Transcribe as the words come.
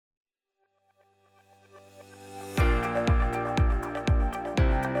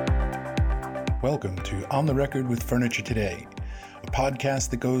Welcome to On the Record with Furniture Today, a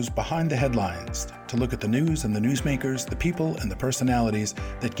podcast that goes behind the headlines to look at the news and the newsmakers, the people and the personalities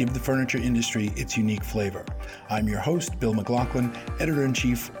that give the furniture industry its unique flavor. I'm your host, Bill McLaughlin,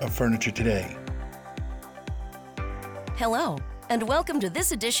 Editor-in-Chief of Furniture Today. Hello, and welcome to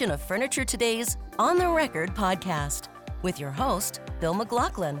this edition of Furniture Today's On the Record podcast with your host, Bill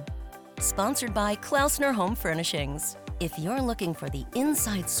McLaughlin, sponsored by Klausner Home Furnishings. If you're looking for the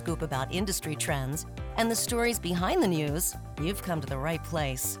inside scoop about industry trends and the stories behind the news, you've come to the right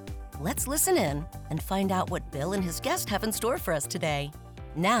place. Let's listen in and find out what Bill and his guest have in store for us today.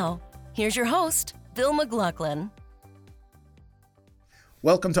 Now, here's your host, Bill McLaughlin.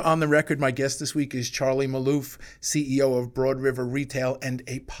 Welcome to On the Record. My guest this week is Charlie Maloof, CEO of Broad River Retail and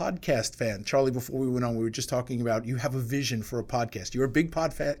a podcast fan. Charlie, before we went on, we were just talking about you have a vision for a podcast. You're a big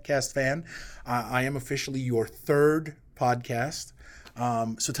podcast fan. I am officially your third podcast.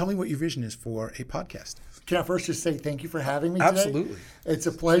 So tell me what your vision is for a podcast. Can I first just say thank you for having me today? Absolutely. It's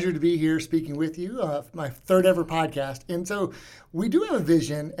a pleasure to be here speaking with you, my third ever podcast. And so we do have a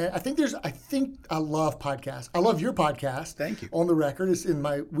vision. And I think I love podcasts. I love your podcast. Thank you. On the Record. It's in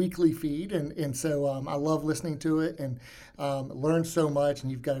my weekly feed. And so I love listening to it and learn so much.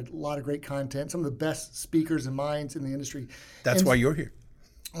 And you've got a lot of great content, some of the best speakers and minds in the industry. That's why you're here.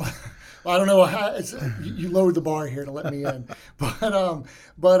 Well, I don't know how you lowered the bar here to let me in,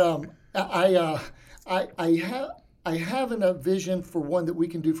 I have a vision for one that we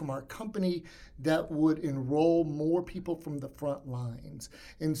can do from our company that would enroll more people from the front lines,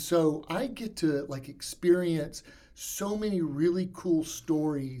 and so I get to experience so many really cool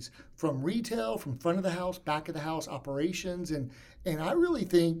stories from retail, from front of the house, back of the house operations, and I really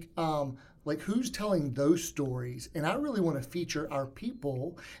think. Who's telling those stories? And I really want to feature our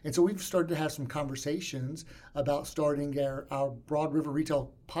people. And so we've started to have some conversations about starting our Broad River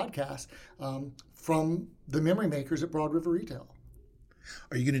Retail podcast from the memory makers at Broad River Retail.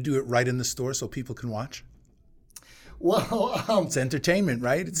 Are you going to do it right in the store so people can watch? Well, it's entertainment,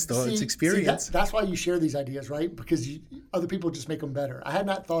 right? It's experience. That's why you share these ideas, right? Because other people just make them better. I had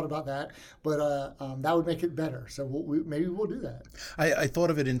not thought about that, but that would make it better. So maybe we'll do that. I thought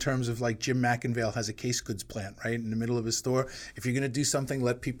of it in terms of like Jim McIngvale has a case goods plant, right, in the middle of his store. If you're going to do something,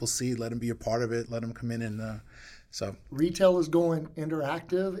 let people see, let them be a part of it, let them come in and so. Retail is going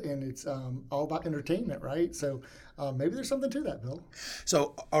interactive, and it's all about entertainment, right? So maybe there's something to that, Bill.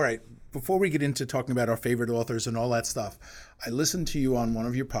 So, all right, before we get into talking about our favorite authors and all that stuff, I listened to you on one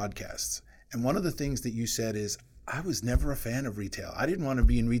of your podcasts, and one of the things that you said is, I was never a fan of retail. I didn't want to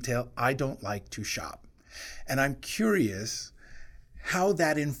be in retail. I don't like to shop. And I'm curious how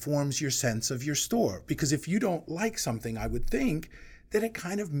that informs your sense of your store. Because if you don't like something, I would think that it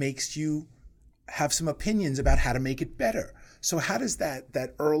kind of makes you have some opinions about how to make it better. So how does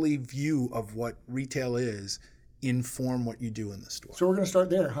that early view of what retail is inform what you do in the store? So we're going to start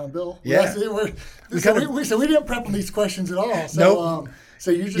there, huh, Bill? Yeah. So we didn't prep on these questions at all. So, nope.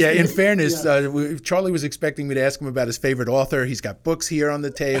 So you just in fairness, Charlie was expecting me to ask him about his favorite author. He's got books here on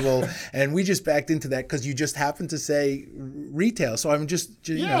the table, and we just backed into that because you just happened to say retail. So I'm just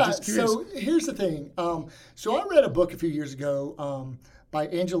curious. So here's the thing. So I read a book a few years ago by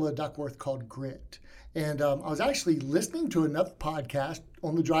Angela Duckworth called Grit. And I was actually listening to another podcast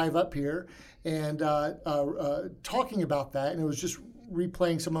on the drive up here and talking about that. And it was just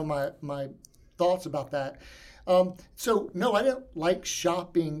replaying some of my thoughts about that. So, no, I didn't like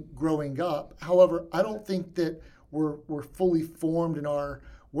shopping growing up. However, I don't think that we're fully formed in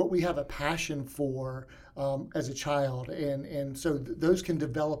what we have a passion for as a child. And so those can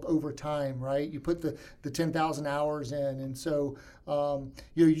develop over time, right? You put the 10,000 hours in. And so,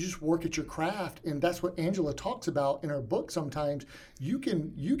 you just work at your craft. And that's what Angela talks about in her book sometimes. You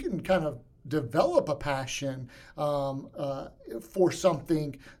can kind of develop a passion for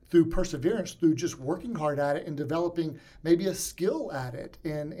something through perseverance, through just working hard at it and developing maybe a skill at it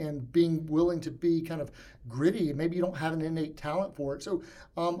and being willing to be kind of gritty. Maybe you don't have an innate talent for it. So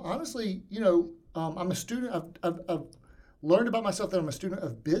honestly, I'm a student of learned about myself that I'm a student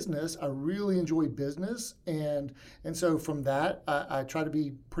of business. I really enjoy business. And so from that, I try to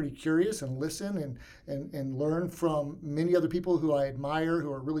be pretty curious and listen and learn from many other people who I admire,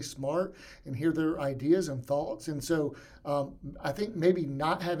 who are really smart, and hear their ideas and thoughts. And so I think maybe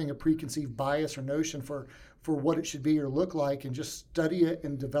not having a preconceived bias or notion for what it should be or look like, and just study it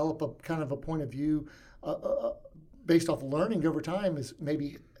and develop a kind of a point of view based off learning over time has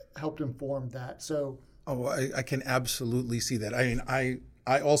maybe helped inform that. So. Oh, I can absolutely see that. I mean,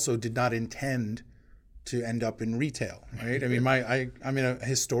 I also did not intend to end up in retail, right? I mean, I'm a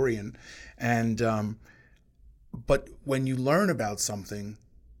historian, and but when you learn about something,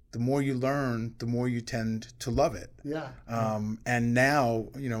 the more you learn, the more you tend to love it. Yeah. And now,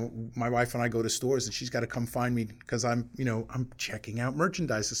 my wife and I go to stores and she's got to come find me because I'm checking out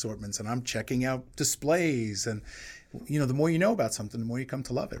merchandise assortments and I'm checking out displays. And, the more you know about something, the more you come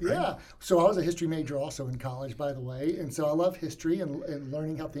to love it, right? Yeah. So I was a history major also in college, by the way. And so I love history and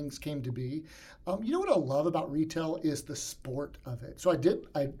learning how things came to be. You know what I love about retail is the sport of it. So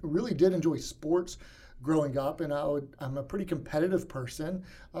I really did enjoy sports growing up, and I'm a pretty competitive person.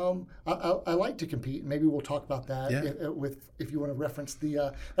 I like to compete, and maybe we'll talk about that if you want to reference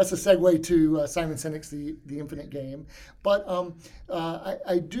that's a segue to Simon Sinek's The Infinite Game. But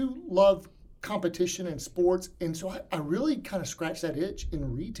I do love competition in sports, and so I really kind of scratch that itch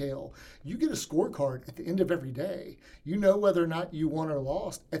in retail. You get a scorecard at the end of every day. You know whether or not you won or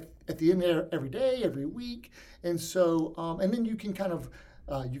lost at the end of every day, every week, and so and then you can kind of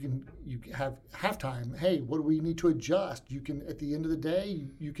you have halftime. Hey, what do we need to adjust? You can, at the end of the day,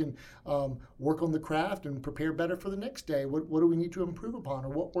 you can work on the craft and prepare better for the next day. What do we need to improve upon, or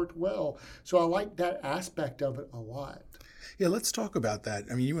what worked well? So I like that aspect of it a lot. Yeah, let's talk about that.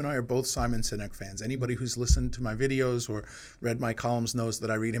 I mean, you and I are both Simon Sinek fans. Anybody who's listened to my videos or read my columns knows that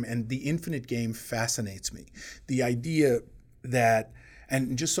I read him. And The Infinite Game fascinates me. The idea that,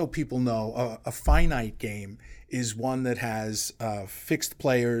 and just so people know, a finite game is one that has fixed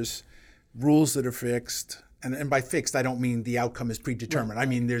players, rules that are fixed. And by fixed, I don't mean the outcome is predetermined. Right. I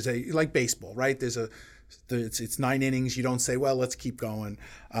mean, there's like baseball, right? It's 9 innings. You don't say, well, let's keep going.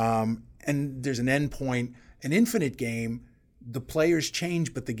 And there's an end point. An infinite game, the players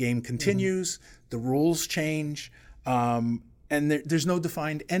change, but the game continues. Mm-hmm. The rules change, and there's no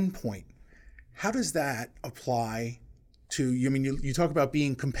defined end point. How does that apply to you? I mean, you talk about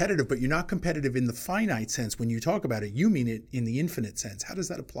being competitive, but you're not competitive in the finite sense. When you talk about it, you mean it in the infinite sense. How does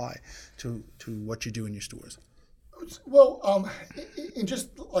that apply to what you do in your stores? Well, in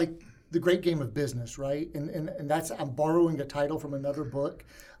just like The Great Game of Business, right? And that's, I'm borrowing a title from another book,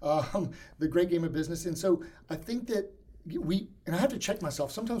 The Great Game of Business. And so I think that and I have to check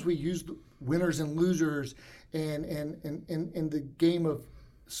myself, sometimes we use winners and losers and in the game of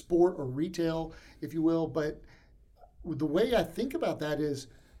sport or retail, if you will. But the way I think about that is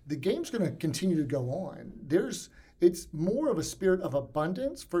the game's going to continue to go on. It's more of a spirit of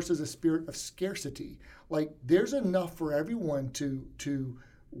abundance versus a spirit of scarcity. Like, there's enough for everyone to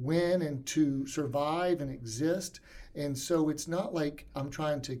win and to survive and exist. And so it's not like I'm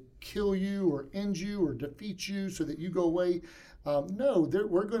trying to kill you or end you or defeat you so that you go away. No,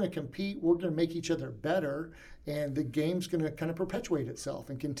 we're going to compete. We're going to make each other better. And the game's going to kind of perpetuate itself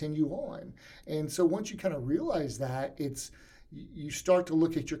and continue on. And so once you kind of realize that, you start to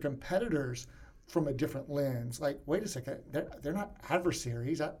look at your competitors from a different lens. Like, wait a second, they're not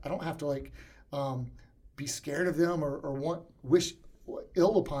adversaries. I don't have to be scared of them or wish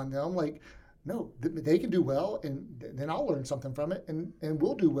ill upon them. Like, no, they can do well, and then I'll learn something from it, and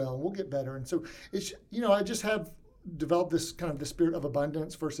we'll do well, and we'll get better. And so it's, I just have developed this kind of the spirit of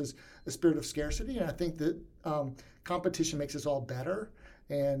abundance versus the spirit of scarcity, and I think that competition makes us all better.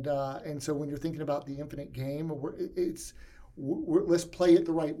 And so when you're thinking about the infinite game, let's play it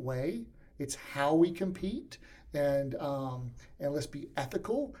the right way. It's how we compete, and let's be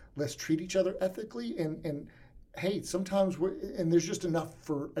ethical. Let's treat each other ethically, and hey, sometimes there's just enough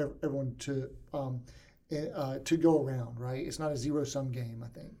for everyone to go around, right? It's not a zero-sum game, I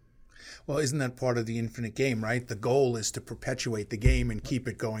think. Well, isn't that part of the infinite game, right? The goal is to perpetuate the game and keep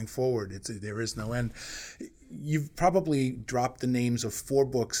it going forward. There is no end. You've probably dropped the names of 4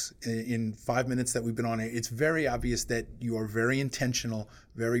 books in 5 minutes that we've been on it. It's very obvious that you are very intentional,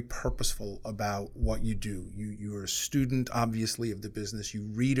 very purposeful about what you do. You're a student, obviously, of the business. You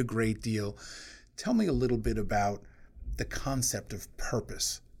read a great deal. Tell me a little bit about the concept of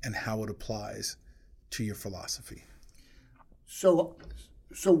purpose and how it applies to your philosophy. So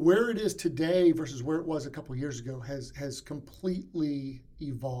where it is today versus where it was a couple of years ago has completely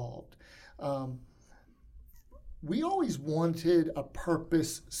evolved. We always wanted a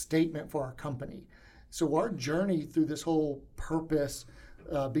purpose statement for our company. So our journey through this whole purpose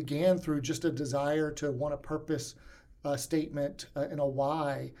began through just a desire to want a purpose statement and a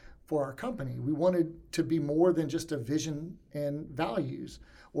why for our company. We wanted to be more than just a vision and values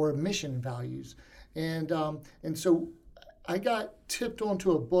or a mission and values. And so I got tipped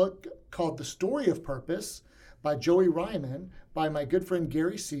onto a book called The Story of Purpose by Joey Ryman by my good friend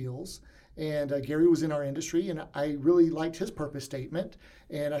Gary Seals. And Gary was in our industry, and I really liked his purpose statement.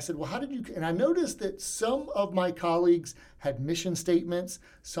 And I said, well, how did you, and I noticed that some of my colleagues had mission statements,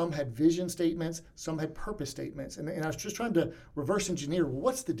 some had vision statements, some had purpose statements. And I was just trying to reverse engineer, well,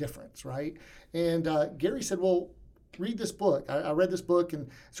 what's the difference, right? And Gary said, well, read this book. I read this book, and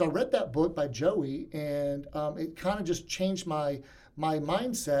so I read that book by Joey, and it kind of just changed my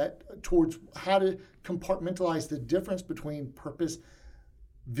mindset towards how to compartmentalize the difference between purpose,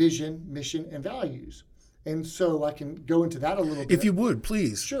 vision, mission, and values. And so I can go into that a little bit. If you would,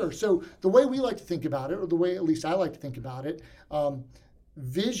 please. Sure. So the way we like to think about it, or the way at least I like to think about it,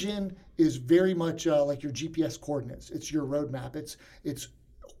 vision is very much like your GPS coordinates. It's your roadmap. It's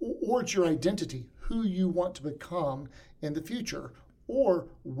your identity, who you want to become in the future, or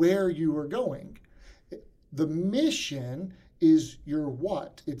where you are going. The mission is your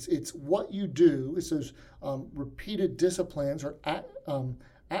what. It's what you do. It's those repeated disciplines or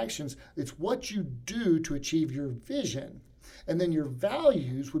actions. It's what you do to achieve your vision. And then your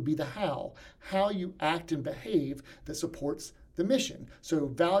values would be the how you act and behave that supports the mission. So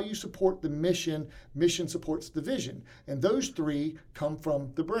values support the mission, mission supports the vision. And those three come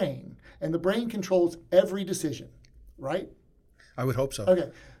from the brain. And the brain controls every decision, right? I would hope so. Okay.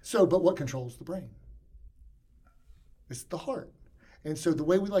 So, but what controls the brain? It's the heart. And so the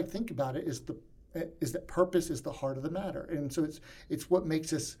way we like to think about it is that purpose is the heart of the matter. And so it's what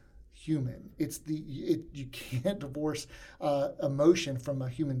makes us human. You can't divorce emotion from a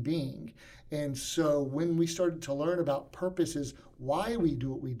human being. And so when we started to learn about purpose is why we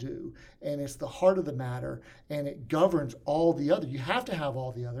do what we do, and it's the heart of the matter, and it governs all the other. You have to have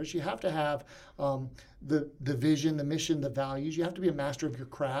all the others. You have to have the vision, the mission, the values. You have to be a master of your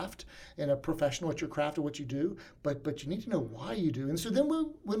craft and a professional at your craft or what you do. But you need to know why you do. And so then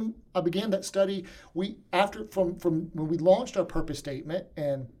when I began that study, from when we launched our purpose statement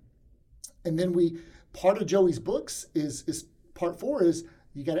and then part of Joey's books is part 4 is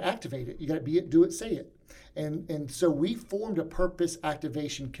you got to activate it. You got to be it, do it, say it. And so we formed a purpose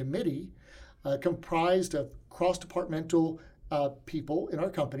activation committee comprised of cross-departmental people in our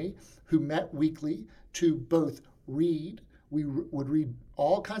company who met weekly to both read. We would read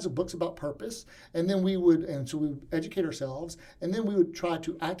all kinds of books about purpose, and then we would educate ourselves, and then we would try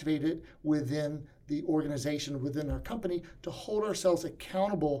to activate it within the organization, within our company, to hold ourselves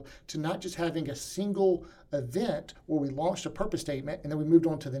accountable to not just having a single event where we launched a purpose statement and then we moved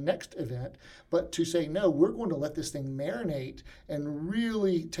on to the next event, but to say, no, we're going to let this thing marinate and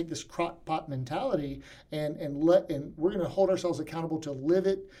really take this crock pot mentality and we're going to hold ourselves accountable to live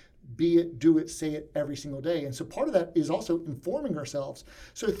it, be it, do it, say it every single day. And so part of that is also informing ourselves.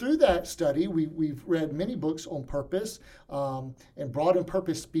 So through that study, we've read many books on purpose and brought in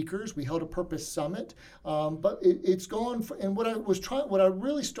purpose speakers. We held a purpose summit, but it's gone. And what I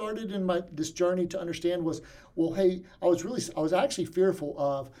really started in this journey to understand was, well, hey, I was actually fearful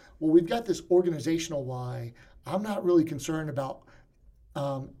of, well, we've got this organizational why. I'm not really concerned about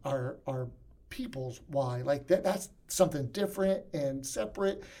our people's why. Like that's something different and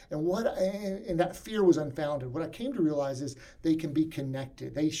separate, and that fear was unfounded. What I came to realize is they can be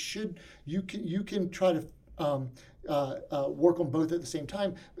connected. You can try to work on both at the same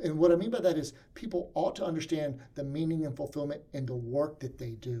time. And what I mean by that is people ought to understand the meaning and fulfillment in the work that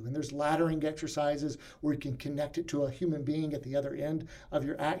they do. And there's laddering exercises where you can connect it to a human being at the other end of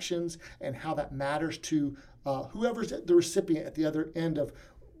your actions and how that matters to whoever's the recipient at the other end of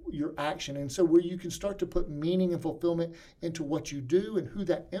your action. And so where you can start to put meaning and fulfillment into what you do and who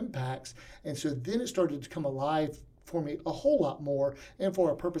that impacts. And so then it started to come alive for me a whole lot more, and for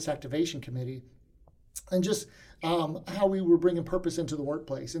our purpose activation committee, and just how we were bringing purpose into the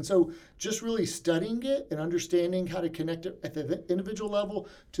workplace. And so just really studying it and understanding how to connect it at the individual level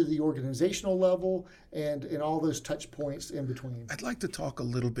to the organizational level and all those touch points in between. I'd like to talk a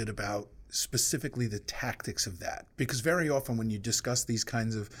little bit about specifically the tactics of that, because very often when you discuss these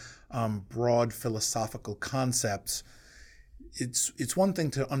kinds of broad philosophical concepts, it's one thing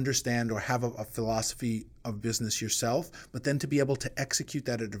to understand or have a philosophy of business yourself, but then to be able to execute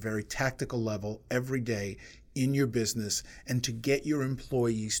that at a very tactical level every day in your business and to get your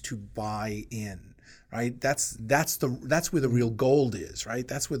employees to buy in. Right, that's where the real gold is. Right,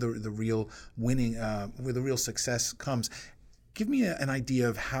 that's where the real winning, where the real success comes. Give me an idea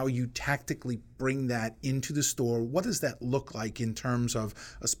of how you tactically bring that into the store. What does that look like in terms of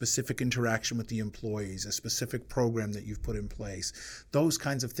a specific interaction with the employees, a specific program that you've put in place, those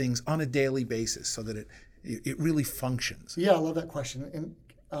kinds of things on a daily basis so that it really functions? Yeah, I love that question. And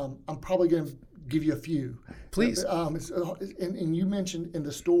I'm probably going to give you a few. Please. And you mentioned in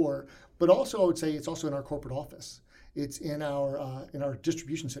the store, but also I would say it's also in our corporate office. It's in our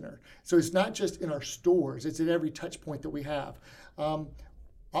distribution center. So it's not just in our stores. It's at every touch point that we have.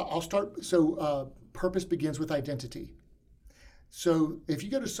 I'll start. So purpose begins with identity. So if you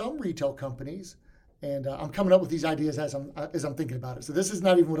go to some retail companies, And I'm coming up with these ideas as I'm thinking about it. So this is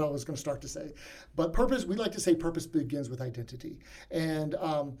not even what I was going to start to say. But purpose, we like to say purpose begins with identity. And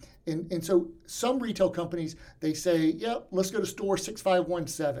so some retail companies, they say, let's go to store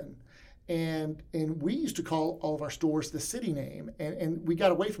 6517. And we used to call all of our stores the city name, and we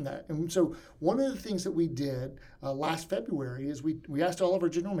got away from that. And so one of the things that we did last February is we asked all of our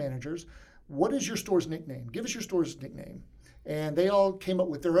general managers, what is your store's nickname? Give us your store's nickname. And they all came up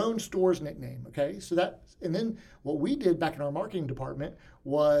with their own store's nickname, okay? And then what we did back in our marketing department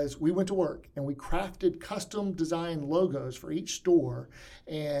was we went to work and we crafted custom design logos for each store.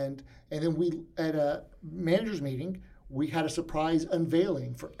 And then we, at a manager's meeting, we had a surprise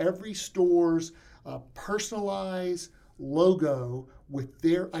unveiling for every store's personalized logo with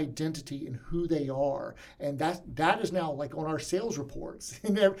their identity and who they are, and that is now like on our sales reports.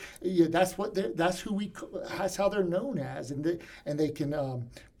 And that's how they're known as, and they can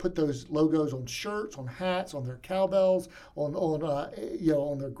put those logos on shirts, on hats, on their cowbells, on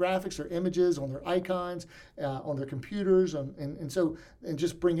their graphics, their images, on their icons, on their computers, and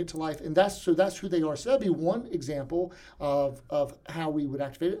just bring it to life. And that's who they are. So that'd be one example of how we would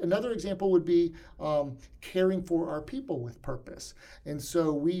activate it. Another example would be caring for our people with purpose. And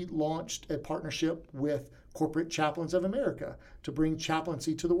so we launched a partnership with Corporate Chaplains of America to bring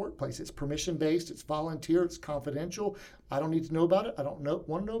chaplaincy to the workplace. It's permission-based, it's volunteer, it's confidential. I don't need to know about it. I don't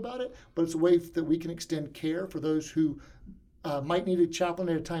want to know about it, but it's a way that we can extend care for those who might need a chaplain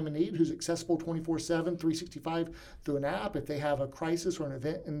at a time of need, who's accessible 24/7, 365 through an app if they have a crisis or an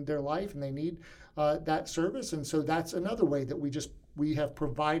event in their life and they need that service. And so that's another way that we have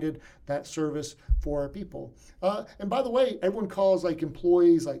provided that service for our people. And by the way, everyone calls like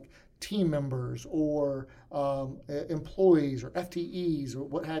employees like team members or employees or FTEs or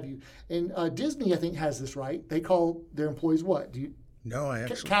what have you. And Disney, I think, has this right. They call their employees what? No, I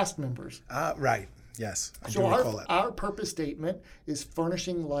actually. Cast members. Right. Yes, I do recall that. Our purpose statement is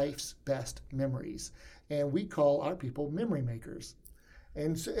furnishing life's best memories. And we call our people memory makers.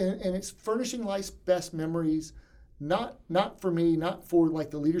 And it's furnishing life's best memories, not for me, not for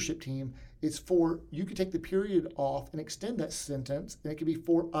like the leadership team. It's for, you could take the period off and extend that sentence, and it could be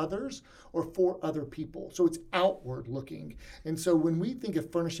for others or for other people. So it's outward looking. And so when we think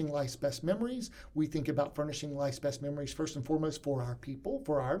of furnishing life's best memories, we think about furnishing life's best memories first and foremost for our people,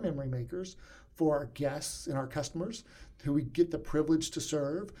 for our memory makers, for our guests and our customers who we get the privilege to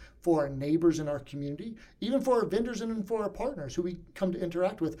serve, for our neighbors in our community, even for our vendors and for our partners who we come to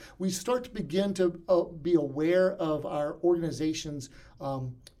interact with. We start to begin to be aware of our organization's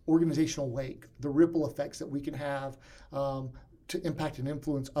organizational wake, the ripple effects that we can have to impact and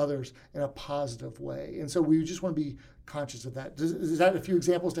influence others in a positive way. And so we just want to be conscious of that. Is that a few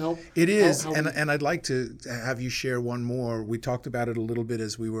examples to help? It is, and I'd like to have you share one more. We talked about it a little bit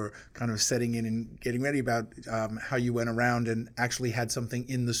as we were kind of setting in and getting ready about how you went around and actually had something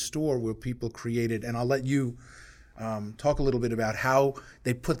in the store where people created, and I'll let you talk a little bit about how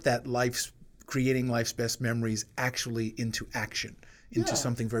they put that creating life's best memories actually into action, into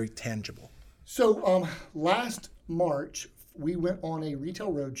something very tangible. So last March, we went on a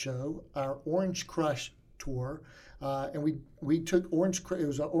retail roadshow, our Orange Crush tour, and we took it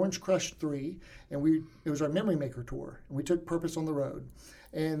was our Orange Crush 3, and it was our Memory Maker tour, and we took Purpose on the road.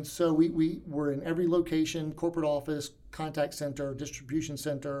 And so we were in every location, corporate office, contact center, distribution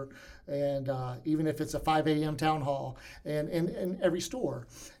center, and even if it's a 5 a.m. town hall, and every store.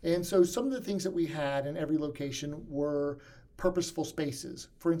 And so some of the things that we had in every location were purposeful spaces.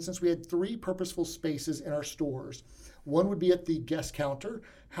 For instance, we had 3 purposeful spaces in our stores. One would be at the guest counter,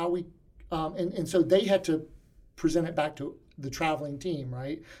 and so they had to present it back to the traveling team,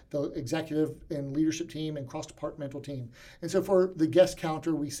 right? The executive and leadership team and cross-departmental team. And so for the guest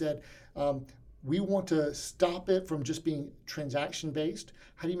counter, we said, we want to stop it from just being transaction-based.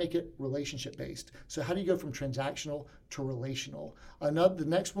 How do you make it relationship-based? So how do you go from transactional to relational? The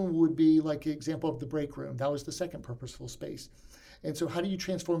next one would be like an example of the break room. That was the second purposeful space. And so how do you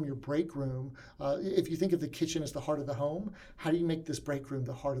transform your break room? If you think of the kitchen as the heart of the home, how do you make this break room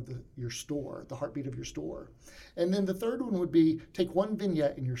the heart of your store, the heartbeat of your store? And then the third one would be take one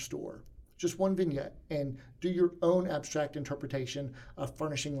vignette in your store, just one vignette, and do your own abstract interpretation of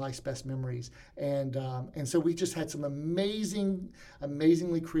furnishing life's best memories. And so we just had some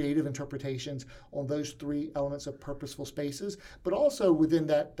amazingly creative interpretations on those 3 elements of purposeful spaces. But also within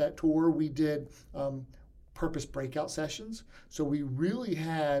that tour, we did purpose breakout sessions. So we really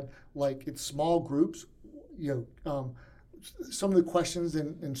had, like, in small groups, some of the questions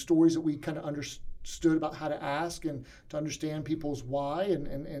and stories that we kind of understood about how to ask and to understand people's why and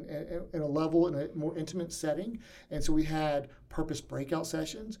in a level, in a more intimate setting. And so we had purpose breakout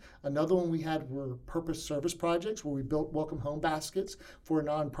sessions. Another one we had were purpose service projects where we built welcome home baskets for a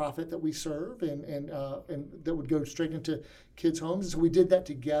nonprofit that we serve, and that would go straight into kids' homes. And so we did that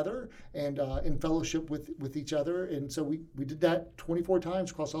together and in fellowship with each other. And so we did that 24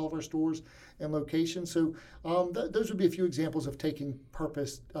 times across all of our stores and locations. So those would be a few examples of taking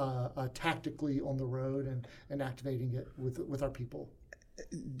purpose tactically on the road and activating it with our people.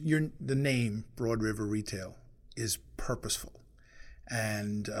 The name Broad River Retail is purposeful,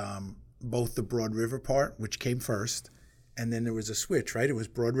 and both the Broad River part, which came first, and then there was a switch, right? It was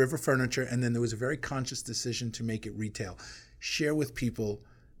Broad River Furniture, and then there was a very conscious decision to make it retail. Share with people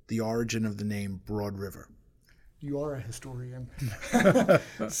the origin of the name Broad River. You are a historian.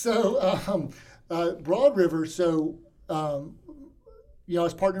 So Broad River, I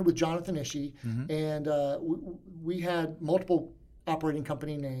was partnered with Jonathan Ishii, and we had multiple operating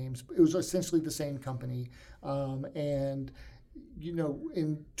company names. It was essentially the same company. And,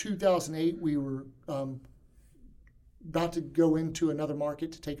 in 2008, we were about to go into another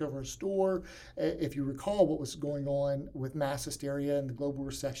market to take over a store. If you recall what was going on with mass hysteria and the global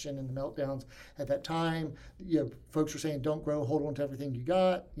recession and the meltdowns at that time, folks were saying, don't grow, hold on to everything you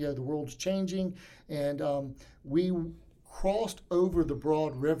got. The world's changing. And we crossed over the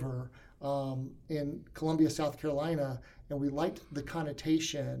Broad River in Columbia, South Carolina, and we liked the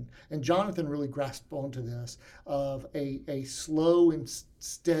connotation, and Jonathan really grasped onto this, of a slow and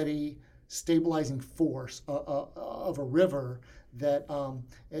steady stabilizing force of a river that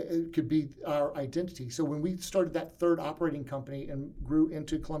it could be our identity. So when we started that third operating company and grew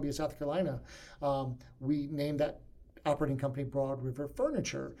into Columbia, South Carolina, we named that operating company Broad River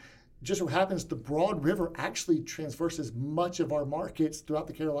Furniture. Just so happens the Broad River actually traverses much of our markets throughout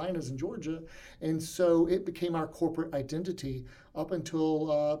the Carolinas and Georgia, and so it became our corporate identity up until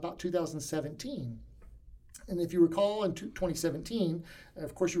about 2017. And if you recall, in 2017, and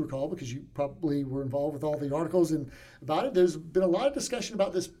of course you recall because you probably were involved with all the articles and about it, there's been a lot of discussion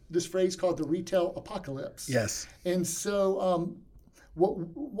about this phrase called the retail apocalypse. Yes. And so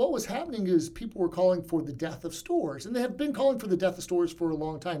what was happening is people were calling for the death of stores, and they have been calling for the death of stores for a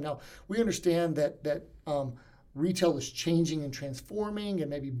long time. Now, we understand that retail is changing and transforming, and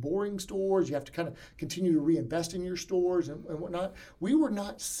maybe boring stores. You have to kind of continue to reinvest in your stores and whatnot. We were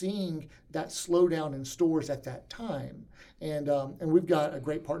not seeing that slowdown in stores at that time. And we've got a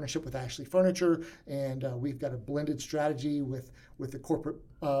great partnership with Ashley Furniture, and we've got a blended strategy with the corporate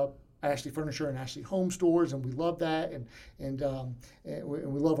Ashley Furniture and Ashley Home Stores, and we love that, and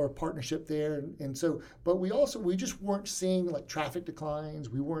we love our partnership there. And so, but we just weren't seeing like traffic declines,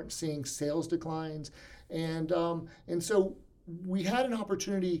 we weren't seeing sales declines, and so we had an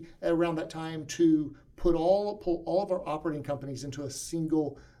opportunity around that time to pull all of our operating companies into a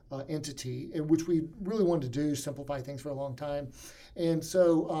single entity, in which we really wanted to do, simplify things for a long time. And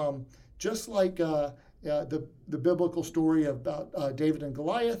so, just like the biblical story about David and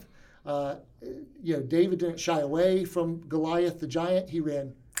Goliath. David didn't shy away from Goliath the giant. He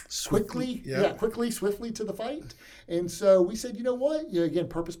ran quickly, swiftly to the fight. And so we said, you know what? Again,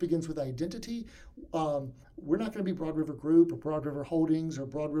 purpose begins with identity. We're not going to be Broad River Group or Broad River Holdings or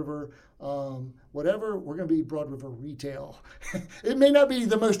Broad River whatever. We're going to be Broad River Retail. It may not be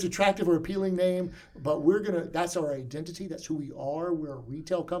the most attractive or appealing name, but that's our identity. That's who we are. We're a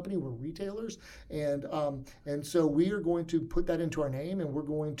retail company. We're retailers. And so we are going to put that into our name, and we're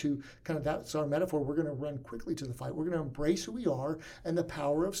going to that's our metaphor. We're going to run quickly to the fight. We're going to embrace who we are and the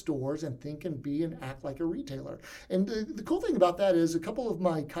power of stores and think and be and act like a retailer. And the cool thing about that is a couple of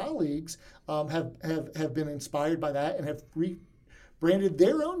my colleagues have been inspired by that and have branded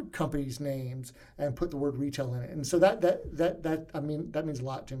their own companies' names and put the word retail in it. And so that means a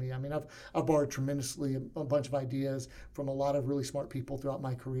lot to me. I mean, I've borrowed tremendously a bunch of ideas from a lot of really smart people throughout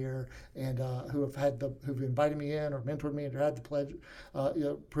my career, and who've invited me in or mentored me or had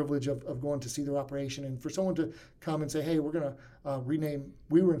the privilege of going to see their operation. And for someone to come and say, hey, we're going to rename,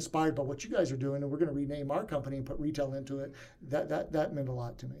 we were inspired by what you guys are doing, and we're going to rename our company and put retail into it, that meant a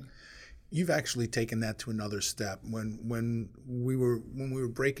lot to me. You've actually taken that to another step. When we were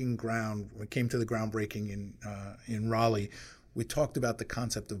breaking ground, when it came to the groundbreaking in Raleigh, we talked about the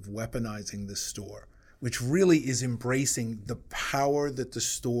concept of weaponizing the store, which really is embracing the power that the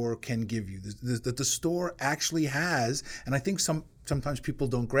store can give you, that the store actually has. And I think sometimes people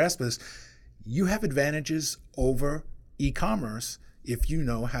don't grasp this. You have advantages over e-commerce if you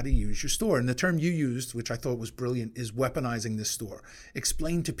know how to use your store. And the term you used, which I thought was brilliant, is weaponizing the store.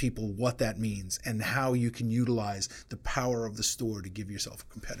 Explain to people what that means and how you can utilize the power of the store to give yourself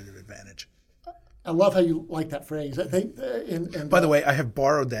a competitive advantage. I love how you like that phrase. I think, By the way, I have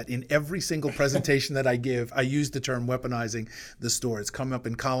borrowed that in every single presentation that I give. I use the term weaponizing the store. It's come up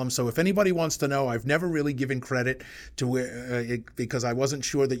in columns. So if anybody wants to know, I've never really given credit to it because I wasn't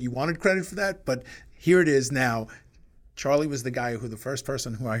sure that you wanted credit for that. But here it is now. Charlie was the first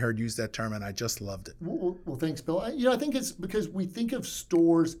person who I heard use that term, and I just loved it. Well, thanks, Bill. I think it's because we think of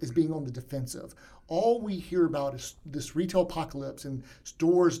stores as being on the defensive. All we hear about is this retail apocalypse, and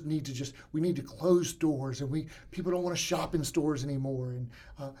stores we need to close stores, and people don't want to shop in stores anymore. And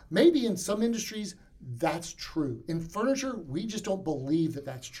maybe in some industries, that's true. In furniture, we just don't believe that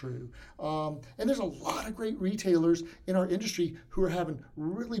that's true. And there's a lot of great retailers in our industry who are having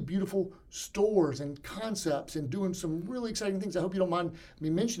really beautiful stores and concepts and doing some really exciting things. I hope you don't mind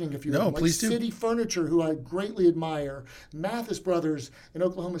me mentioning a few of them. Please do. City Furniture, who I greatly admire. Mathis Brothers in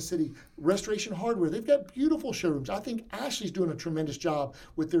Oklahoma City. Restoration Hardware. They've got beautiful showrooms. I think Ashley's doing a tremendous job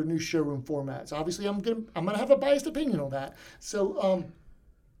with their new showroom formats. Obviously, I'm gonna have a biased opinion on that. So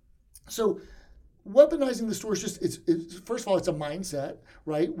weaponizing the store is first of all, it's a mindset,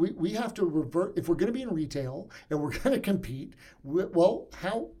 right? We have to revert, if we're going to be in retail and we're going to compete,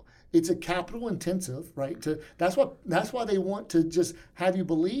 it's a capital intensive, right? That's why they want to just have you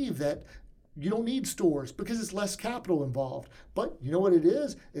believe that you don't need stores because it's less capital involved. But you know what it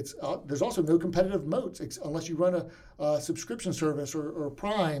is? There's also no competitive moats unless you run a subscription service or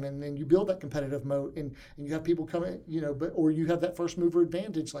Prime, and then you build that competitive moat, and you have people coming, or you have that first mover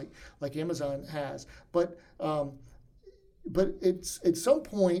advantage like Amazon has. But it's at some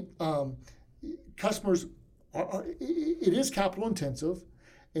point customers it is capital intensive.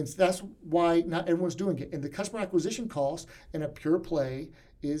 And so that's why not everyone's doing it. And the customer acquisition cost in a pure play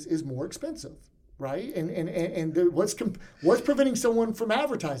is more expensive, right? And what's preventing someone from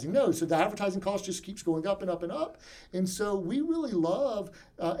advertising? No, so the advertising cost just keeps going up and up and up. And so we really love,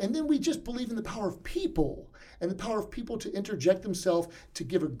 and then we just believe in the power of people and the power of people to interject themselves to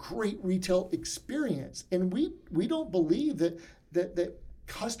give a great retail experience. And we don't believe that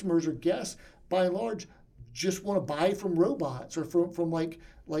customers or guests, by and large, just want to buy from robots or from like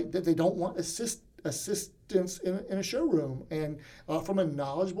that they don't want assistance in a showroom, and from a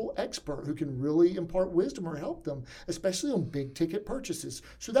knowledgeable expert who can really impart wisdom or help them, especially on big ticket purchases.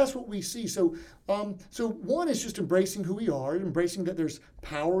 So that's what we see. So one is just embracing who we are, embracing that there's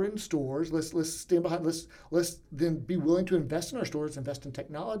power in stores. Let's stand behind. Let's then be willing to invest in our stores, invest in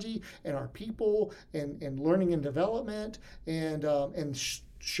technology and our people and learning and development and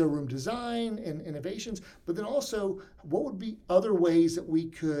showroom design and innovations, but then also what would be other ways that we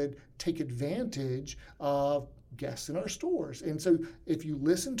could take advantage of guests in our stores. And so if you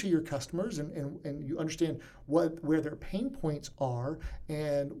listen to your customers and you understand where their pain points are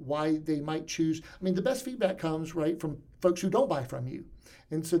and why they might choose, the best feedback comes right from folks who don't buy from you.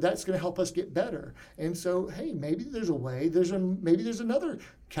 And so that's going to help us get better. And so, hey, maybe there's a way, maybe there's another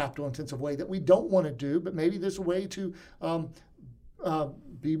capital intensive way that we don't want to do, but maybe there's a way to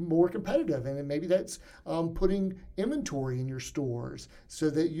be more competitive, and maybe that's putting inventory in your stores so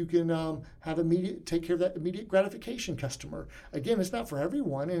that you can take care of that immediate gratification customer. Again, it's not for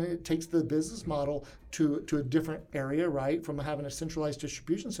everyone, and it takes the business model to a different area, right, from having a centralized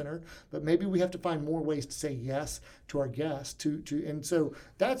distribution center. But maybe we have to find more ways to say yes to our guests. And so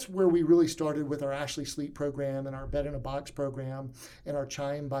that's where we really started with our Ashley Sleep program and our Bed in a Box program and our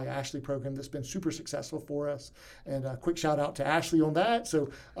Chime by Ashley program that's been super successful for us. And a quick shout out to Ashley on that. So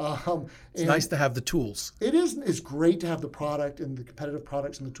it's nice to have the tools. It is. It's great to have the product and the competitive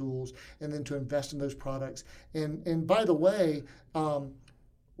products and the tools, and then to invest in those products. And by the way, our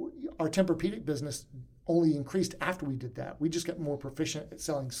Tempur-Pedic business only increased after we did that. We just got more proficient at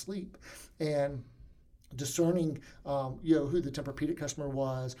selling sleep and discerning, who the Tempur-Pedic customer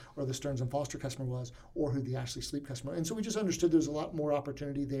was, or the Stearns & Foster customer was, or who the Ashley Sleep customer. And so we just understood there's a lot more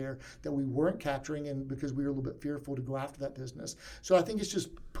opportunity there that we weren't capturing, and because we were a little bit fearful to go after that business. So I think it's just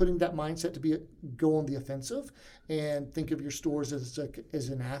putting that mindset to go on the offensive and think of your stores as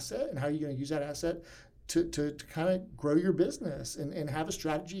an asset, and how are you going to use that asset to kind of grow your business and have a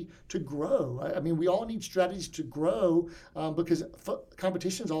strategy to grow. We all need strategies to grow because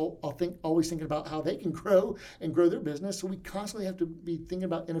competition's always thinking about how they can grow their business. So we constantly have to be thinking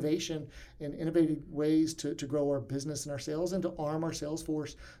about innovation and innovative ways to grow our business and our sales, and to arm our sales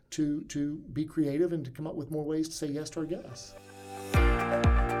force to be creative and to come up with more ways to say yes to our guests.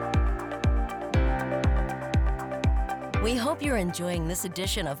 We hope you're enjoying this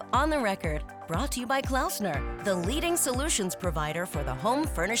edition of On the Record, brought to you by Klausner, the leading solutions provider for the home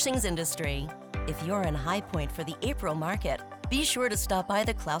furnishings industry. If you're in High Point for the April market, be sure to stop by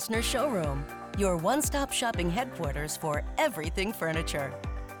the Klausner showroom, your one-stop shopping headquarters for everything furniture.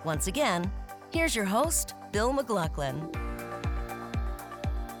 Once again, Here's your host, Bill McLaughlin.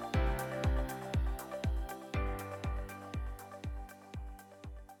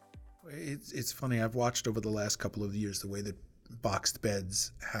 It's funny. I've watched over the last couple of years the way that boxed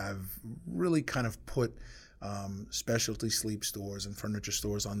beds have really kind of put specialty sleep stores and furniture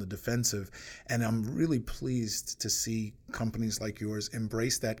stores on the defensive. And I'm really pleased to see companies like yours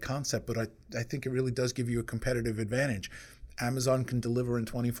embrace that concept. But I think it really does give you a competitive advantage. Amazon can deliver in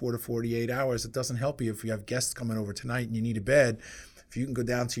 24 to 48 hours. It doesn't help you if you have guests coming over tonight and you need a bed. If you can go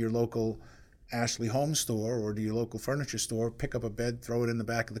down to your local Ashley Home store or to your local furniture store, pick up a bed, throw it in the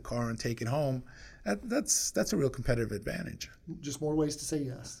back of the car and take it home, that's a real competitive advantage. Just more ways to say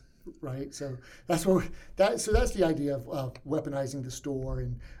yes, right? So that's the idea of weaponizing the store.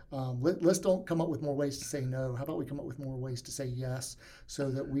 And let's don't come up with more ways to say no. How about we come up with more ways to say yes, so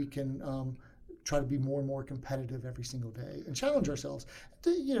that we can try to be more and more competitive every single day and challenge ourselves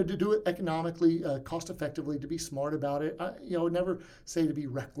to do it economically, cost effectively, to be smart about it. I would never say to be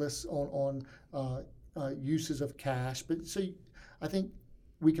reckless on uses of cash, but I think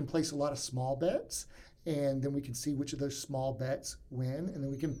we can place a lot of small bets, and then we can see which of those small bets win, and then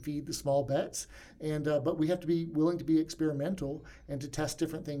we can feed the small bets. And but we have to be willing to be experimental and to test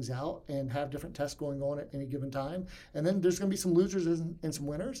different things out and have different tests going on at any given time. And then there's going to be some losers and some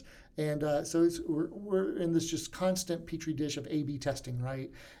winners. And so we're in this just constant petri dish of A/B testing,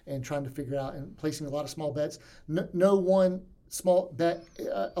 right? And trying to figure out and placing a lot of small bets. No one small bet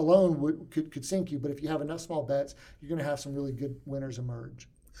alone could sink you, but if you have enough small bets, you're going to have some really good winners emerge.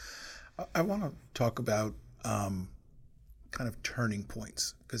 I want to talk about kind of turning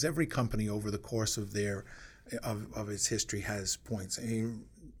points, because every company over the course of of its history has points. I mean,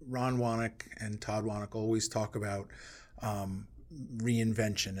 Ron Wanek and Todd Wanek always talk about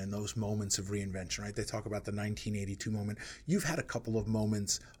reinvention and those moments of reinvention, right? They talk about the 1982 moment. You've had a couple of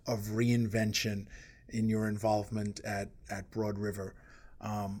moments of reinvention in your involvement at Broad River.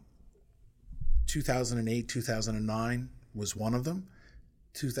 2008, 2009 was one of them.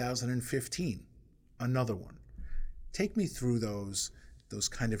 2015, another one. Take me through those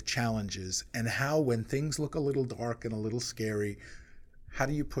kind of challenges, and how, when things look a little dark and a little scary, how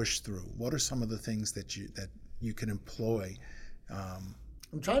do you push through? What are some of the things that you can employ?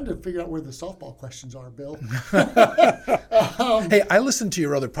 I'm trying to figure out where the softball questions are, Bill. Hey, I listened to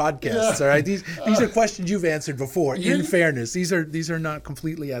your other podcasts. Yeah. All right, these are questions you've answered before. In fairness, these are not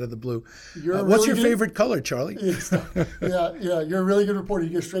completely out of the blue. What's your favorite color, Charlie? Yeah, you're a really good reporter.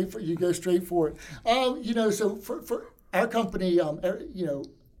 You go straight for it. So for our company,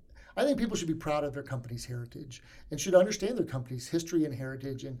 I think people should be proud of their company's heritage and should understand their company's history and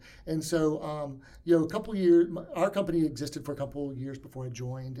heritage. And so, a couple of years, our company existed for a couple of years before I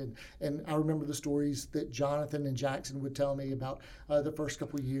joined. And I remember the stories that Jonathan and Jackson would tell me about the first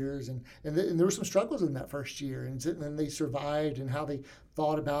couple of years. And there were some struggles in that first year. And then they survived, and how they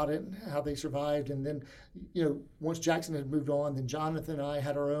thought about it and how they survived. And then, once Jackson had moved on, then Jonathan and I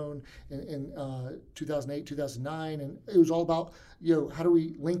had our own in 2008, 2009. And it was all about, how do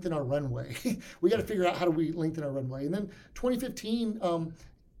we lengthen our runway? We got to figure out how do we lengthen our runway. And then 2015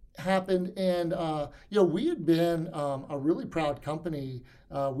 happened, and we had been a really proud company.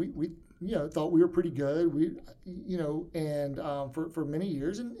 We thought we were pretty good. For many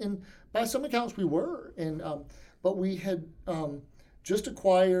years, and by some accounts we were. And but we had just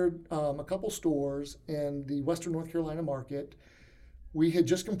acquired a couple stores in the Western North Carolina market. We had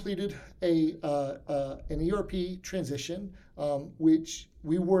just completed an ERP transition, which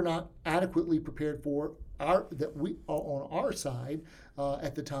we were not adequately prepared for on our side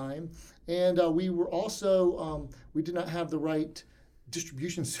at the time, and we were also we did not have the right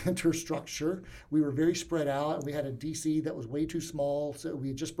distribution center structure. We were very spread out, and we had a DC that was way too small. So we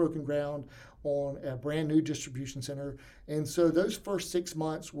had just broken ground on a brand new distribution center. And so those first 6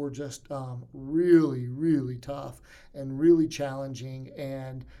 months were just really, really tough and really challenging.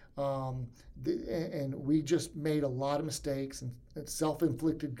 And we just made a lot of mistakes, and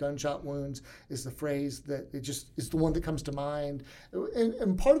self-inflicted gunshot wounds is the phrase that is the one that comes to mind.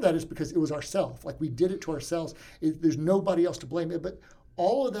 And part of that is because it was ourselves. Like, we did it to ourselves. There's nobody else to blame. But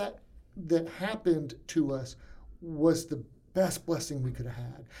all of that happened to us was the best blessing we could have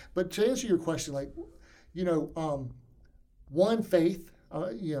had. But to answer your question, faith.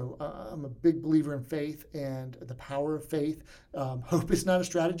 I'm a big believer in faith and the power of faith. Hope is not a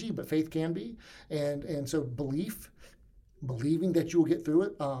strategy, but faith can be. And so believing that you will get through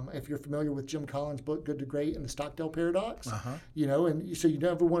it. If you're familiar with Jim Collins' book, Good to Great and the Stockdale Paradox, and so you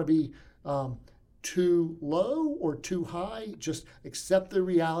never want to be too low or too high. Just accept the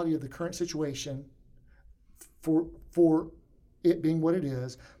reality of the current situation for it being what it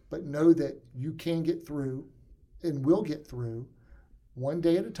is, but know that you can get through and will get through one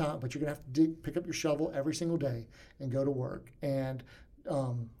day at a time, but you're going to have to pick up your shovel every single day and go to work and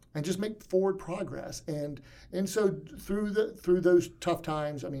just make forward progress. And so through those tough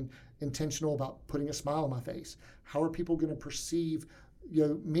times, I mean, intentional about putting a smile on my face. How are people going to perceive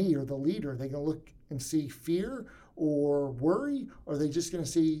me or the leader? Are they going to look and see fear or worry? Or are they just going to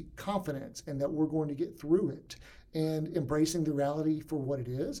see confidence and that we're going to get through it? And embracing the reality for what it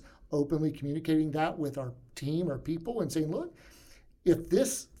is, openly communicating that with our team or people and saying, look, if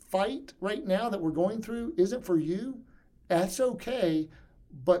this fight right now that we're going through isn't for you, that's okay,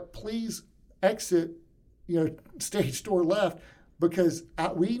 but please exit, stage door left, because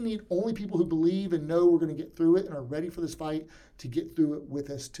we need only people who believe and know we're going to get through it and are ready for this fight to get through it with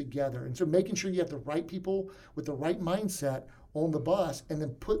us together. And so making sure you have the right people with the right mindset on the bus, and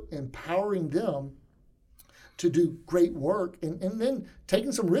then empowering them to do great work, and then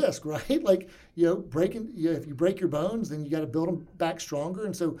taking some risk, right? Like, if you break your bones, then you got to build them back stronger.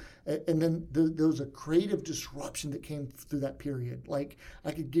 And so, and then there was a creative disruption that came through that period. Like,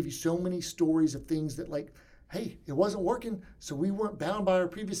 I could give you so many stories of things that, like, hey, it wasn't working, so we weren't bound by our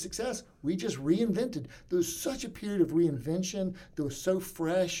previous success. We just reinvented. There was such a period of reinvention that was so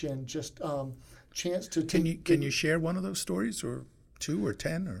fresh, and just chance to take. Can you share one of those stories, or 2 or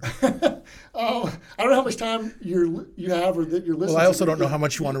 10 or? I don't know how much time you have or that you're listening. Well, I also don't know how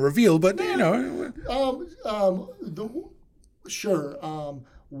much you want to reveal, but Sure.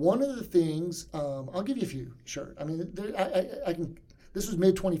 One of the things, I'll give you a few. Sure. I mean, I can. This was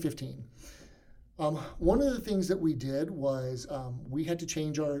mid-2015. One of the things that we did was we had to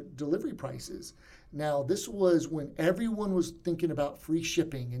change our delivery prices. Now, this was when everyone was thinking about free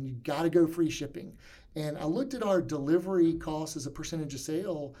shipping, and you got to go free shipping. And I looked at our delivery costs as a percentage of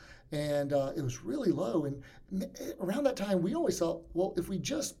sale, and it was really low. And around that time, we always thought, well, if we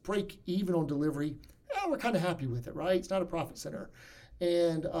just break even on delivery, we're kind of happy with it, right? It's not a profit center.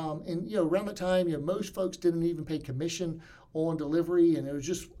 And around that time, most folks didn't even pay commission on delivery, and it was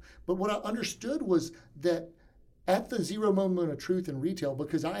just. But what I understood was that at the zero moment of truth in retail,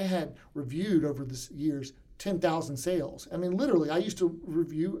 because I had reviewed over the years 10,000 sales. I mean, literally, I used to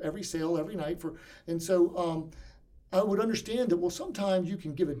review every sale every night and so I would understand that, well, sometimes you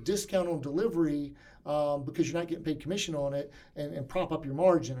can give a discount on delivery because you're not getting paid commission on it, and prop up your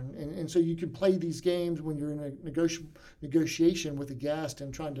margin. And so you can play these games when you're in a negotiation with a guest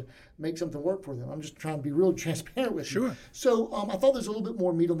and trying to make something work for them. I'm just trying to be real transparent with you. Sure. So I thought there's a little bit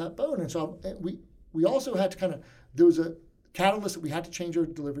more meat on that bone. And so we also had to there was a catalyst that we had to change our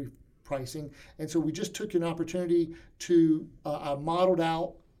delivery pricing. And so we just took an opportunity to, I modeled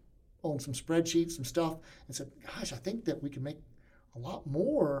out on some spreadsheets, some stuff, and said, gosh, I think that we can make a lot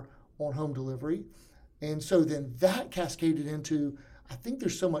more on home delivery. And so then that cascaded into, I think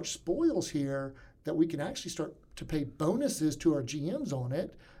there's so much spoils here that we can actually start to pay bonuses to our GMs on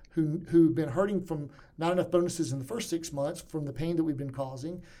it, who've been hurting from not enough bonuses in the first 6 months from the pain that we've been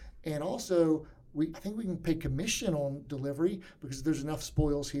causing. And also, I think we can pay commission on delivery because there's enough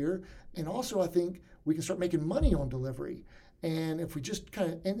spoils here. And also, I think we can start making money on delivery. And if we just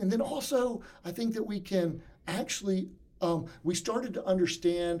and then also, I think that we can actually, we started to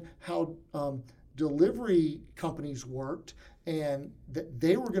understand how delivery companies worked, and that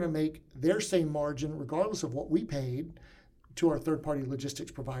they were going to make their same margin regardless of what we paid to our third-party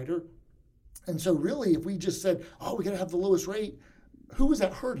logistics provider. And so really, if we just said, we got to have the lowest rate, who was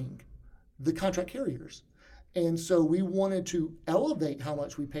that hurting? The contract carriers. And so we wanted to elevate how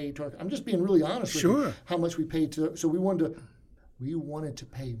much we paid to I'm just being really honest with you, how much we paid to, so we wanted to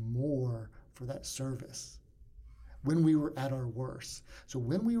pay more for that service when we were at our worst. So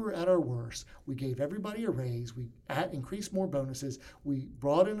when we were at our worst, we gave everybody a raise, we increased more bonuses, we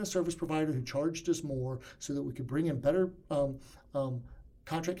brought in a service provider who charged us more so that we could bring in better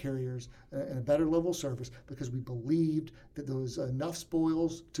contract carriers and a better level of service, because we believed that there was enough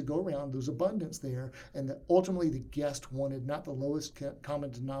spoils to go around, there was abundance there, and that ultimately the guest wanted not the lowest common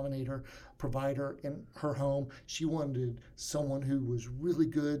denominator provider in her home. She wanted someone who was really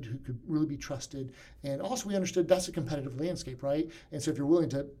good, who could really be trusted. And also we understood that's a competitive landscape, right? And so if you're willing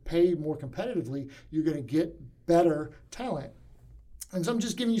to pay more competitively, you're going to get better talent. And so I'm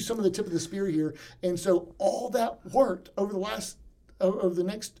just giving you some of the tip of the spear here. And so all that worked over the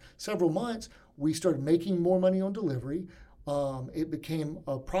next several months. We started making more money on delivery. It became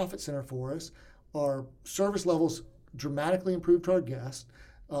a profit center for us. Our service levels dramatically improved to our guests,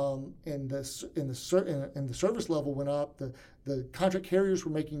 and the service level went up. The contract carriers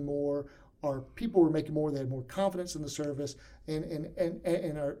were making more. our people were making more. They had more confidence in the service, and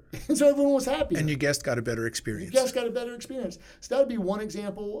so everyone was happy. And your guest got a better experience. Your guest got a better experience. So that would be one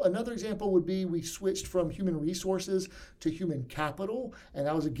example. Another example would be we switched from human resources to human capital, and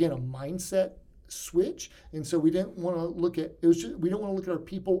that was again a mindset switch. And so we didn't want to look at we don't want to look at our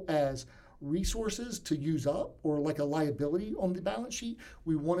people as resources to use up or like a liability on the balance sheet.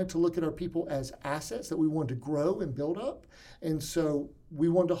 We wanted to look at our people as assets that we wanted to grow and build up. And so we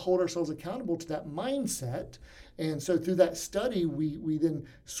wanted to hold ourselves accountable to that mindset. And so through that study, we then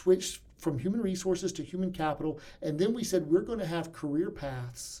switched from human resources to human capital. And then we said we're going to have career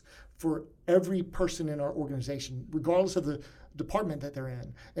paths for every person in our organization, regardless of the department that they're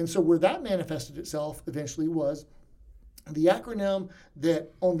in. And so where that manifested itself eventually was the acronym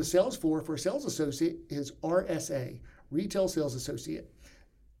that on the sales floor for a sales associate is RSA, Retail Sales Associate.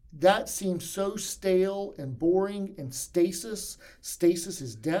 That seems so stale and boring and stasis. Stasis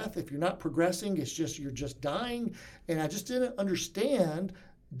is death. If you're not progressing, you're just dying. And I just didn't understand.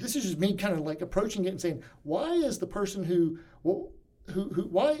 This is just me kind of like approaching it and saying, why is the person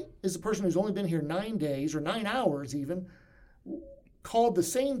why is the person who's only been here 9 days or 9 hours even called the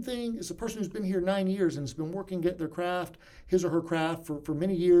same thing as the person who's been here 9 years and has been working at their craft, his or her craft, for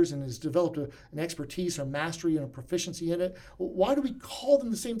many years and has developed an expertise or mastery and a proficiency in it? Why do we call them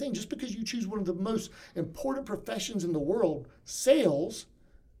the same thing? Just because you choose one of the most important professions in the world, sales,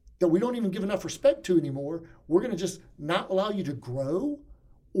 that we don't even give enough respect to anymore, we're going to just not allow you to grow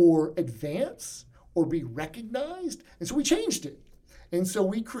or advance or be recognized? And so we changed it. And so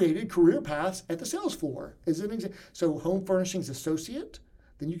we created career paths at the sales floor as an example. So home furnishings associate,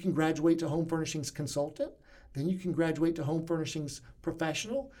 then you can graduate to home furnishings consultant, then you can graduate to home furnishings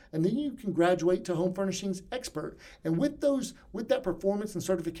professional, and then you can graduate to home furnishings expert. And with that performance and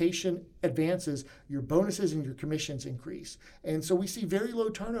certification advances, your bonuses and your commissions increase. And so we see very low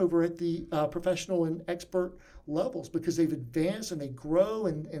turnover at the professional and expert levels because they've advanced and they grow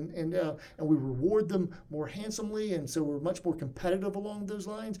and we reward them more handsomely, and so we're much more competitive along those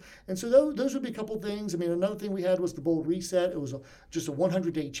lines. And so those would be a couple things. I mean, another thing we had was the bold reset. It was just a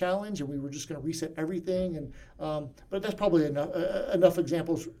 100-day challenge, and we were just going to reset everything. And but that's probably enough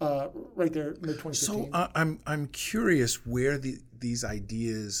examples right there, mid-2015. So I'm curious where these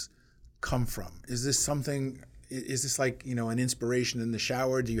ideas come from. Is this something? Is this like, an inspiration in the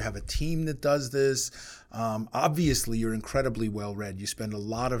shower? Do you have a team that does this? Obviously, you're incredibly well-read. You spend a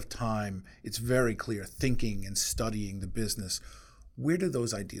lot of time, it's very clear, thinking and studying the business. Where do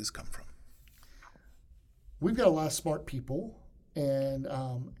those ideas come from? We've got a lot of smart people, and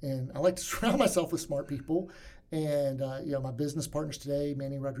I like to surround myself with smart people. And my business partners today,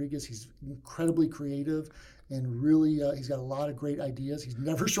 Manny Rodriguez, he's incredibly creative and really he's got a lot of great ideas. He's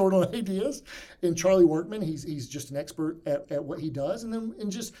never short on ideas. And Charlie Workman, he's just an expert at what he does. And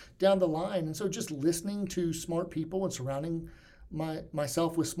just down the line, and so just listening to smart people and surrounding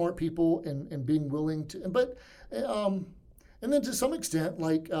myself with smart people and being willing to, and then to some extent,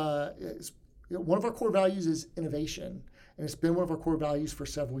 like one of our core values is innovation. And it's been one of our core values for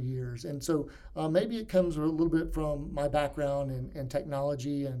several years. And so maybe it comes a little bit from my background in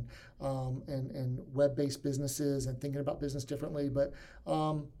technology and web-based businesses and thinking about business differently. But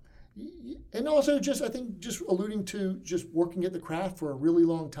and also I think just alluding to just working at the craft for a really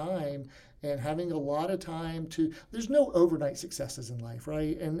long time and having a lot of time there's no overnight successes in life,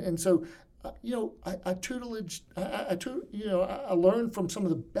 right? And so I learned from some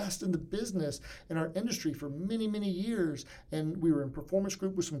of the best in the business in our industry for many, many years. And we were in performance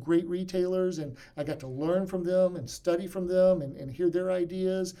group with some great retailers, and I got to learn from them and study from them and hear their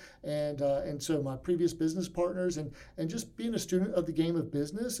ideas. And so my previous business partners and just being a student of the game of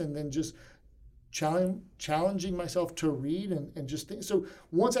business, and then just challenging myself to read and just think. So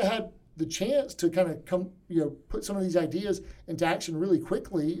once I had the chance to kind of put some of these ideas into action really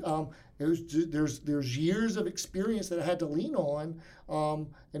quickly, there's years of experience that I had to lean on,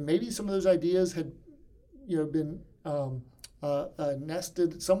 and maybe some of those ideas had been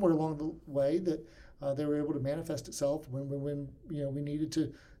nested somewhere along the way that they were able to manifest itself when we needed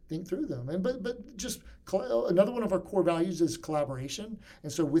to think through them. And but just another one of our core values is collaboration.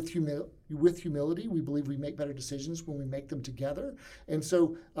 And so with humility, we believe we make better decisions when we make them together. And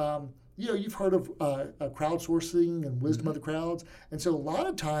so you've heard of crowdsourcing and wisdom of the crowds. And so a lot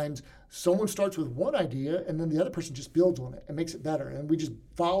of times someone starts with one idea and then the other person just builds on it and makes it better. And we just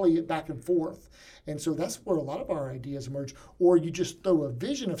volley it back and forth. And so that's where a lot of our ideas emerge. Or you just throw a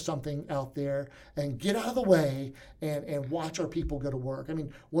vision of something out there and get out of the way and watch our people go to work. I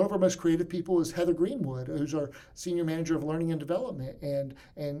mean, one of our most creative people is Heather Greenwood, who's our Senior Manager of Learning and Development. And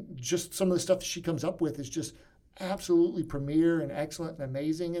just some of the stuff that she comes up with is just absolutely premier and excellent and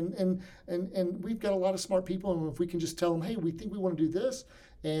amazing. And we've got a lot of smart people, and if we can just tell them, hey, we think we want to do this,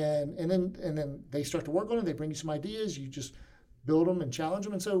 and then they start to work on it, they bring you some ideas, you just build them and challenge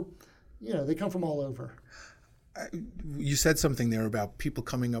them. And so, they come from all over. You said something there about people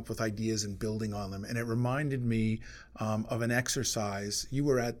coming up with ideas and building on them, and it reminded me of an exercise. You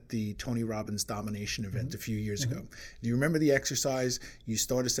were at the Tony Robbins Domination event a few years ago. Do you remember the exercise? You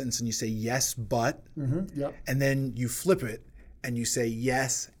start a sentence and you say, yes, but, Yep. and then you flip it and you say,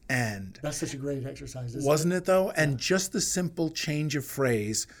 yes, and. That's such a great exercise, Wasn't it, though? And just the simple change of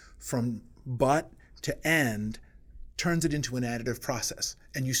phrase from but to and turns it into an additive process,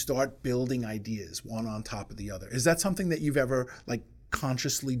 and you start building ideas one on top of the other. Is that something that you've ever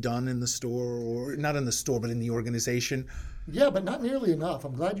consciously done in the store, or not in the store, but in the organization? Yeah, but not nearly enough.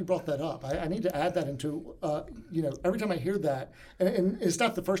 I'm glad you brought that up. I need to add that into, every time I hear that, and it's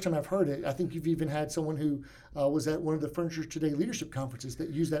not the first time I've heard it. I think you've even had someone who was at one of the Furniture Today leadership conferences that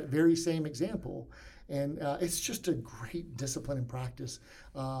used that very same example. And it's just a great discipline and practice,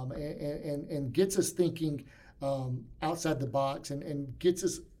 and gets us thinking outside the box, and gets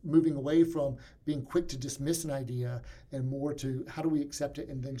us moving away from being quick to dismiss an idea and more to how do we accept it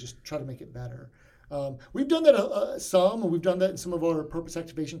and then just try to make it better. We've done that some, and we've done that in some of our Purpose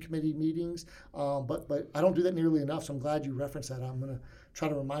Activation Committee meetings, but I don't do that nearly enough, so I'm glad you referenced that. I'm going to try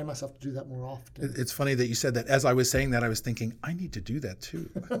to remind myself to do that more often. It's funny that you said that. As I was saying that, I was thinking, I need to do that too.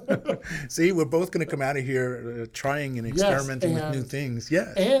 See, we're both going to come out of here trying and experimenting with new things.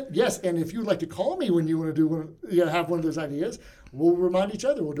 Yeah. And if you'd like to call me when you want to have one of those ideas, we'll remind each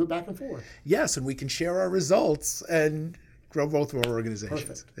other. We'll do it back and forth. Yes, and we can share our results and grow both of our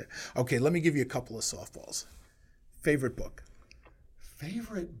organizations. Perfect. Okay, let me give you a couple of softballs. Favorite book?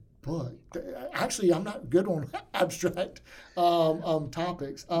 Favorite book? Actually, I'm not good on abstract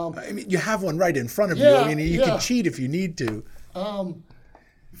topics. I mean, you have one right in front of you. I mean, you can cheat if you need to.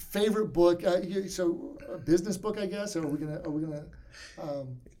 Favorite book? So a business book, I guess. Or are we gonna?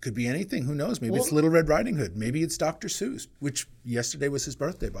 Could be anything. Who knows? Maybe it's Little Red Riding Hood. Maybe it's Dr. Seuss, which yesterday was his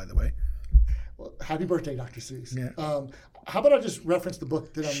birthday, by the way. Well, happy birthday, Dr. Seuss. Yeah. How about I just reference the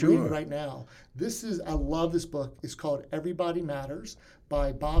book that I'm reading right now? I love this book. It's called Everybody Matters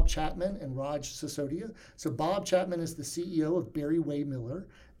by Bob Chapman and Raj Sisodia. So Bob Chapman is the CEO of Barry Way Miller.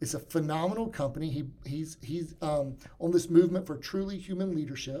 It's a phenomenal company. He's on this movement for truly human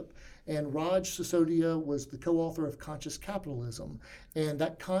leadership. And Raj Sisodia was the co-author of Conscious Capitalism. And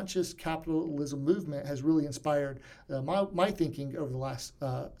that conscious capitalism movement has really inspired my thinking over the last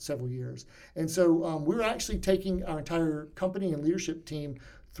several years. And so we're actually taking our entire company and leadership team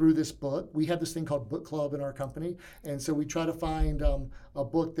through this book. We have this thing called Book Club in our company. And so we try to find a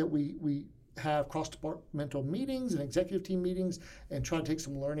book that we have cross-departmental meetings and executive team meetings and try to take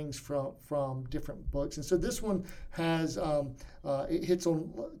some learnings from different books. And so this one has, it hits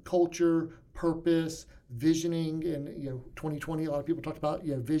on culture, purpose, visioning, and 2020. A lot of people talked about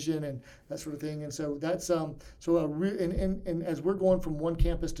vision and that sort of thing. And so that's and as we're going from one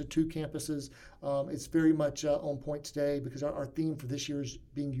campus to two campuses, it's very much on point today because our theme for this year is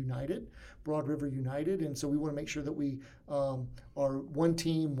being united, Broad River United. And so we want to make sure that we are one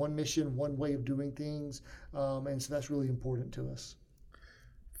team, one mission, one way of doing things. And so that's really important to us.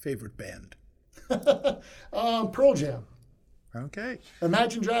 Favorite band? Pearl Jam. Okay.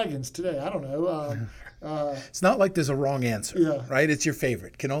 Imagine Dragons today. I don't know. It's not like there's a wrong answer, right? It's your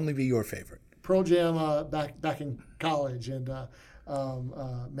favorite. Can only be your favorite. Pearl Jam back in college, and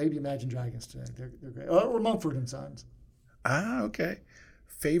maybe Imagine Dragons today. They're great. Or Mumford and Sons. Ah, okay.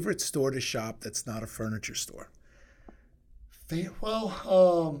 Favorite store to shop that's not a furniture store?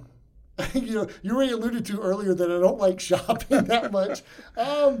 Well, you already alluded to earlier that I don't like shopping that much.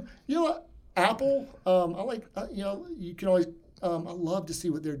 Apple. I like. You can always. I love to see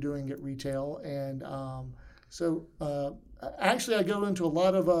what they're doing at retail, and so actually I go into a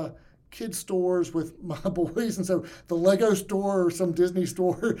lot of kid stores with my boys, and so the Lego store or some Disney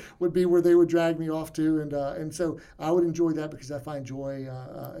store would be where they would drag me off to, and so I would enjoy that because I find joy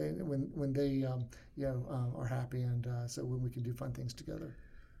when they are happy, and so when we can do fun things together.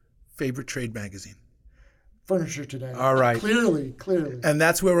 Favorite trade magazine? Furniture Today. All right. Clearly. And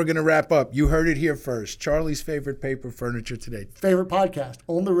that's where we're going to wrap up. You heard it here first. Charlie's favorite paper, Furniture Today. Favorite podcast,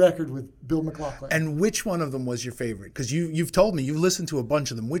 On the Record with Bill McLaughlin. And which one of them was your favorite? Because you've told me you've listened to a bunch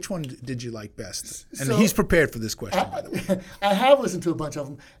of them. Which one did you like best? And he's prepared for this question, by the way. I have listened to a bunch of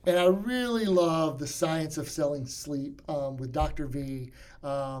them, and I really love The Science of Selling Sleep with Dr. V.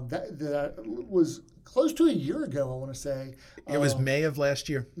 That was close to a year ago, I want to say. It was May of last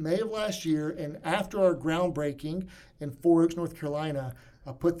year. May of last year, and after our groundbreaking in 4 Oaks, North Carolina,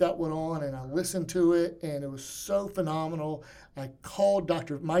 I put that one on and I listened to it, and it was so phenomenal. I called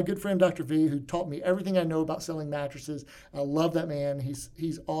my good friend Dr. V, who taught me everything I know about selling mattresses. I love that man.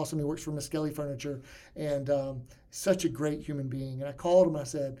 He's awesome. He works for Miskelly Furniture, and such a great human being. And I called him and I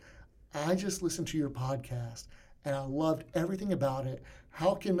said, I just listened to your podcast, and I loved everything about it.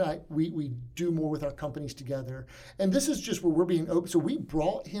 How can we do more with our companies together? And this is just where we're being open. So we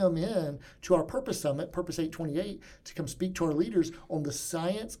brought him in to our Purpose Summit, Purpose 828, to come speak to our leaders on the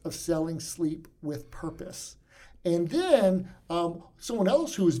science of selling sleep with purpose. And then someone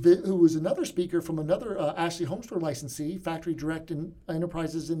else who was another speaker from another Ashley Home Store licensee, Factory Direct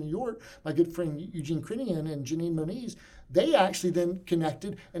Enterprises in New York, my good friend Eugene Crinian and Janine Moniz, they actually then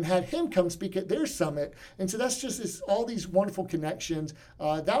connected and had him come speak at their summit. And so that's just all these wonderful connections.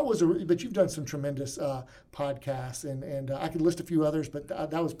 But you've done some tremendous podcasts, and I could list a few others, but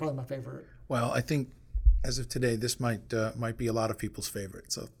that was probably my favorite. Well, I think as of today, this might be a lot of people's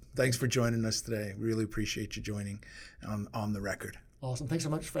favorite. So thanks for joining us today. Really appreciate you joining on the record. Awesome. Thanks so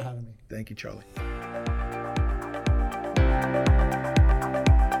much for having me. Thank you, Charlie.